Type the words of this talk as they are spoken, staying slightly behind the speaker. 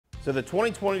So the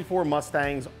 2024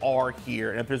 Mustangs are here,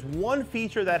 and if there's one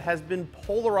feature that has been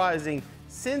polarizing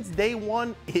since day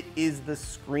one, it is the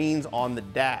screens on the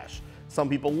dash. Some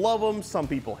people love them, some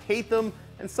people hate them,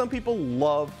 and some people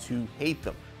love to hate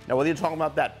them. Now, whether you're talking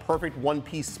about that perfect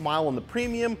one-piece smile on the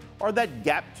premium or that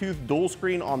gap-toothed dual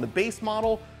screen on the base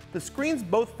model, the screens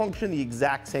both function the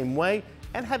exact same way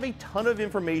and have a ton of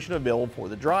information available for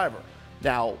the driver.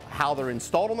 Now, how they're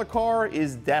installed on the car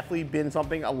is definitely been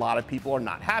something a lot of people are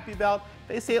not happy about.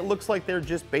 They say it looks like they're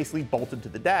just basically bolted to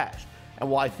the dash. And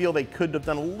while I feel they could have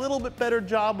done a little bit better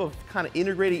job of kind of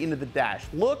integrating into the dash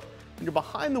look, when you're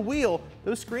behind the wheel,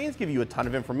 those screens give you a ton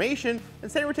of information, and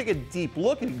today we're taking a deep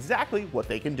look at exactly what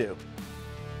they can do.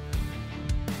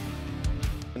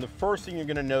 And the first thing you're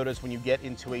gonna notice when you get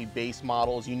into a base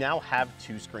model is you now have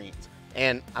two screens.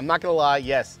 And I'm not gonna lie,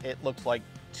 yes, it looks like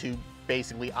two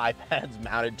basically iPads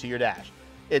mounted to your dash.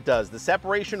 It does. The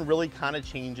separation really kind of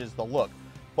changes the look,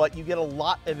 but you get a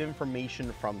lot of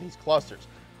information from these clusters.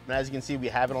 And as you can see, we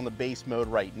have it on the base mode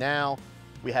right now.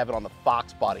 We have it on the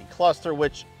Fox body cluster,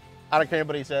 which I don't care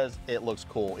what anybody says, it looks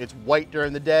cool. It's white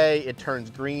during the day, it turns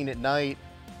green at night.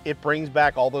 It brings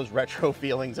back all those retro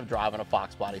feelings of driving a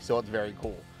Fox body, so it's very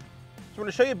cool. So we're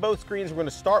gonna show you both screens. We're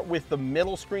gonna start with the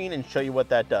middle screen and show you what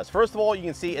that does. First of all, you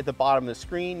can see at the bottom of the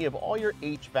screen, you have all your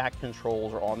HVAC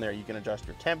controls are on there. You can adjust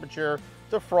your temperature,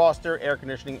 defroster, air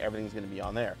conditioning, everything's gonna be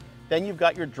on there. Then you've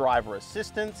got your driver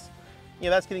assistance. You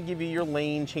know, that's gonna give you your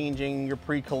lane changing, your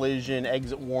pre-collision,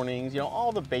 exit warnings, you know,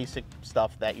 all the basic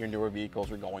stuff that your newer vehicles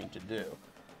are going to do.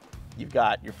 You've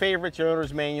got your favorites, your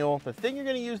owner's manual. The thing you're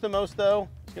gonna use the most though,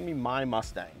 is gonna be My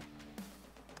Mustang.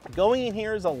 Going in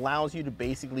here allows you to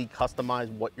basically customize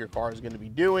what your car is going to be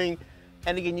doing.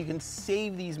 And again, you can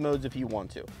save these modes if you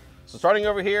want to. So starting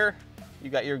over here,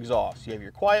 you got your exhaust. You have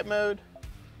your quiet mode,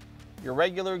 your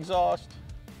regular exhaust,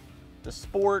 the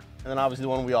sport, and then obviously the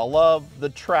one we all love, the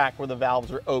track, where the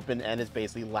valves are open and it's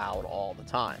basically loud all the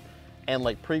time. And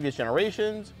like previous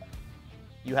generations,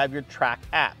 you have your track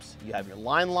apps. You have your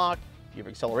line lock, you have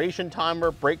acceleration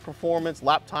timer, brake performance,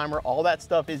 lap timer, all that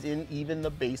stuff is in even the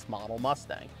base model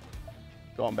Mustang.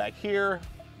 Going back here,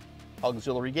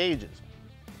 auxiliary gauges.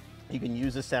 You can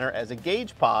use the center as a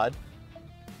gauge pod.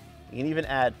 You can even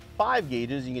add 5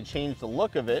 gauges. You can change the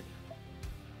look of it.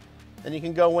 Then you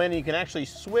can go in and you can actually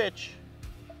switch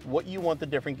what you want the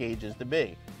different gauges to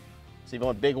be. So if you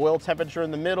want big oil temperature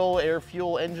in the middle, air,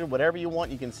 fuel, engine, whatever you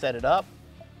want, you can set it up.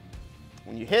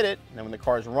 When you hit it, and then when the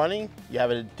car is running, you have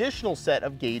an additional set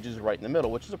of gauges right in the middle,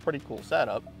 which is a pretty cool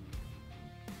setup.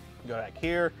 Go back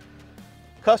here.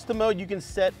 Custom mode, you can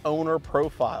set owner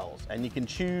profiles, and you can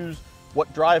choose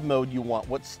what drive mode you want,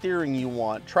 what steering you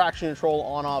want, traction control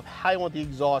on, off, how you want the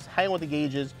exhaust, how you want the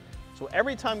gauges. So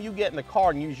every time you get in the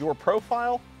car and use your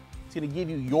profile, it's gonna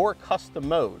give you your custom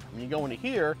mode. When you go into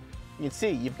here, you can see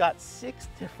you've got 6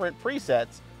 different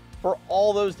presets for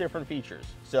all those different features.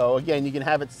 So again, you can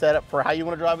have it set up for how you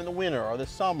want to drive in the winter or the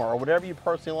summer or whatever you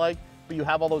personally like, but you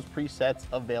have all those presets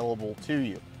available to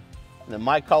you. And then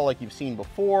my color, like you've seen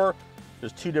before,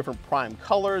 there's 2 different prime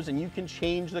colors, and you can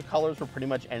change the colors for pretty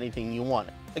much anything you want.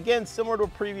 Again, similar to a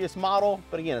previous model,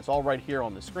 but again, it's all right here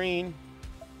on the screen.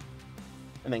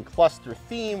 And then cluster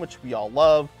theme, which we all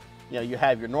love. You know, you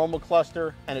have your normal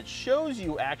cluster, and it shows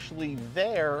you actually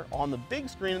there on the big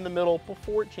screen in the middle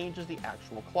before it changes the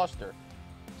actual cluster.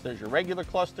 So there's your regular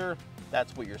cluster,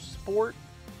 that's what your sport,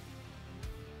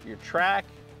 your track,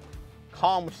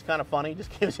 calm, which is kind of funny,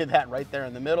 just gives you that right there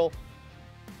in the middle.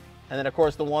 And then of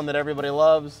course the one that everybody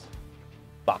loves,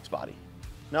 Fox body.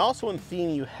 Now also in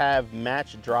theme, you have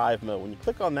match drive mode. When you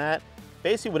click on that,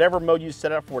 basically whatever mode you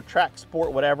set up for, track,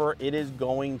 sport, whatever, it is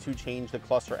going to change the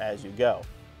cluster as you go.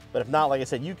 But if not, like I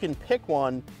said, you can pick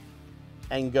one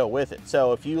and go with it.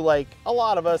 So if you, like a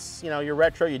lot of us, you know, you're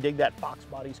retro, you dig that Fox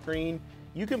body screen,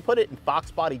 you can put it in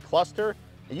Fox body cluster,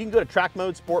 and you can go to track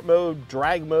mode, sport mode,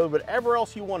 drag mode, whatever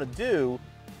else you want to do,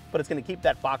 but it's going to keep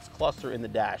that Fox cluster in the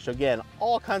dash. So again,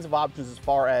 all kinds of options as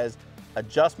far as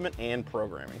adjustment and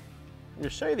programming. I'm going to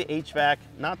show you the HVAC.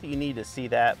 Not that you need to see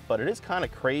that, but it is kind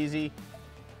of crazy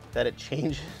that it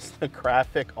changes the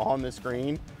graphic on the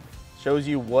screen. Shows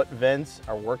you what vents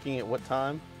are working at what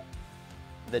time.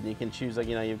 Then you can choose, like,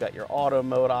 you know, you've got your auto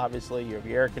mode, obviously, you have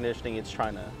your air conditioning. It's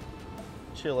trying to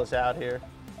chill us out here.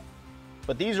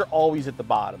 But these are always at the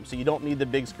bottom, so you don't need the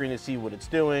big screen to see what it's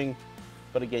doing.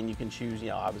 But again, you can choose, you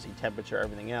know, obviously temperature,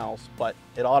 everything else, but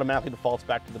it automatically defaults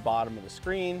back to the bottom of the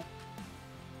screen.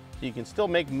 So you can still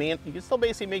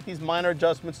basically make these minor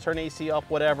adjustments, turn AC off,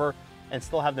 whatever, and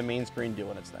still have the main screen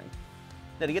doing its thing.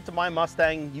 Now to get to My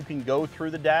Mustang, you can go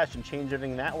through the dash and change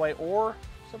everything that way, or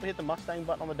simply hit the Mustang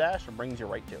button on the dash and it brings you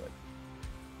right to it.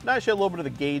 Now I show a little bit of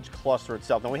the gauge cluster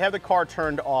itself. Now we have the car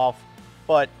turned off,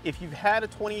 but if you've had a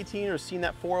 2018 or seen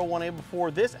that 401A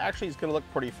before, this actually is gonna look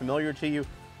pretty familiar to you.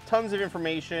 Tons of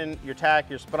information, your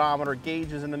tach, your speedometer,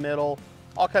 gauges in the middle,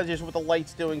 all kinds of issues with the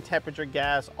lights doing, temperature,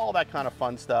 gas, all that kind of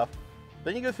fun stuff.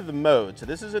 Then you go through the mode. So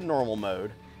this is a normal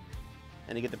mode,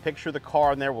 and you get the picture of the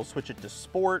car in there. We'll switch it to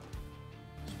sport.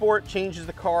 Sport changes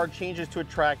the car, changes to a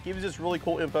track, gives this really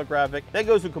cool infographic. Then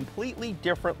goes to a completely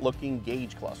different looking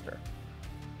gauge cluster.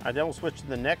 All right, then we'll switch to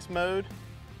the next mode.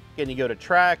 Again, you go to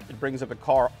track, it brings up the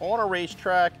car on a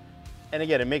racetrack, and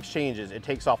again, it makes changes. It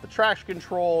takes off the traction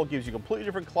control, gives you a completely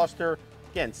different cluster.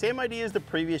 Again, same idea as the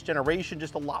previous generation,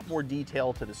 just a lot more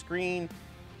detail to the screen.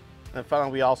 And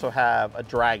finally, we also have a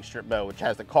drag strip mode, which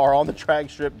has the car on the drag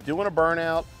strip doing a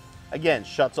burnout. Again,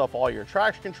 shuts off all your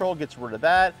traction control, gets rid of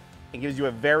that, and gives you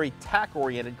a very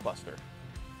tack-oriented cluster.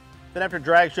 Then after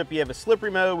drag strip, you have a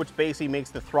slippery mode, which basically makes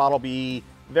the throttle be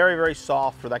very, very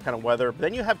soft for that kind of weather. But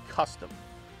then you have custom.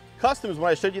 Custom is when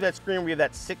I showed you that screen where you have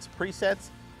that 6 presets.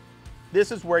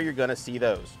 This is where you're gonna see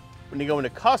those. When you go into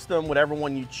custom, whatever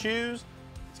one you choose,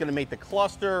 it's gonna make the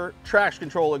cluster, traction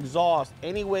control, exhaust,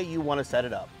 any way you wanna set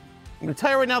it up. I'm gonna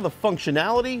tell you right now, the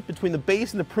functionality between the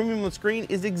base and the premium on the screen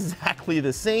is exactly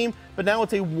the same, but now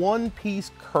it's a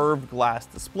one-piece curved glass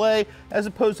display as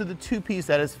opposed to the 2-piece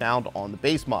that is found on the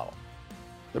base model.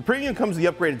 The premium comes with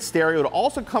the upgraded stereo. It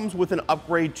also comes with an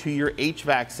upgrade to your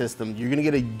HVAC system. You're gonna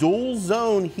get a dual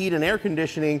zone heat and air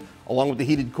conditioning along with the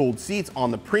heated cooled seats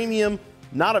on the premium,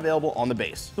 not available on the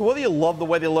base. So whether you love the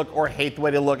way they look or hate the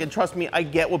way they look, and trust me, I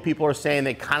get what people are saying,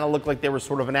 they kind of look like they were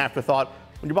sort of an afterthought.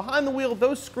 When you're behind the wheel,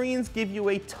 those screens give you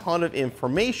a ton of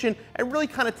information and really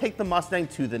kind of take the Mustang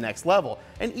to the next level.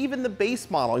 And even the base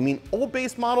model, I mean, old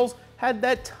base models had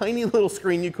that tiny little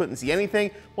screen you couldn't see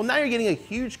anything. Well, now you're getting a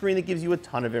huge screen that gives you a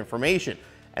ton of information.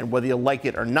 And whether you like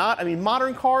it or not, I mean,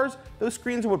 modern cars, those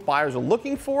screens are what buyers are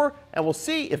looking for, and we'll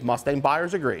see if Mustang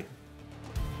buyers agree.